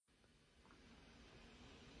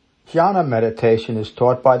Jhana meditation is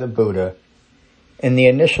taught by the Buddha in the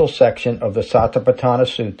initial section of the Satipatthana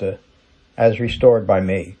Sutta as restored by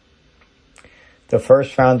me. The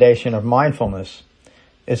first foundation of mindfulness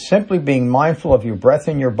is simply being mindful of your breath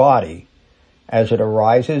in your body as it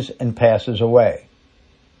arises and passes away.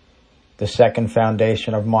 The second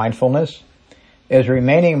foundation of mindfulness is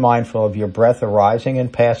remaining mindful of your breath arising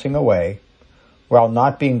and passing away while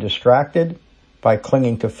not being distracted by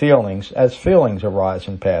clinging to feelings as feelings arise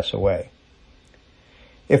and pass away.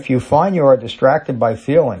 If you find you are distracted by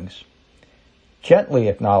feelings, gently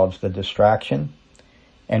acknowledge the distraction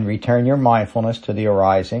and return your mindfulness to the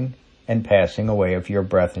arising and passing away of your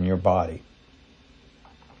breath in your body.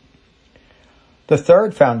 The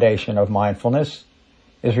third foundation of mindfulness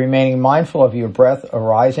is remaining mindful of your breath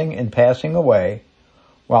arising and passing away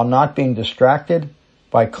while not being distracted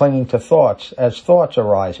by clinging to thoughts as thoughts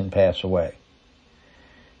arise and pass away.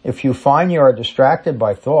 If you find you are distracted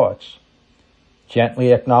by thoughts,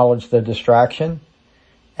 gently acknowledge the distraction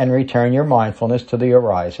and return your mindfulness to the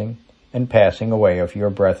arising and passing away of your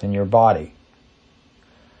breath in your body.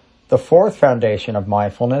 The fourth foundation of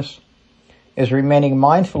mindfulness is remaining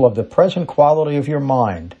mindful of the present quality of your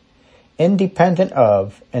mind, independent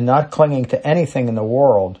of and not clinging to anything in the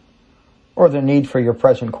world or the need for your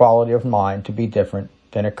present quality of mind to be different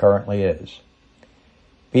than it currently is.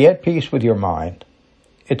 Be at peace with your mind.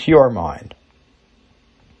 It's your mind.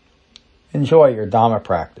 Enjoy your Dhamma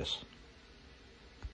practice.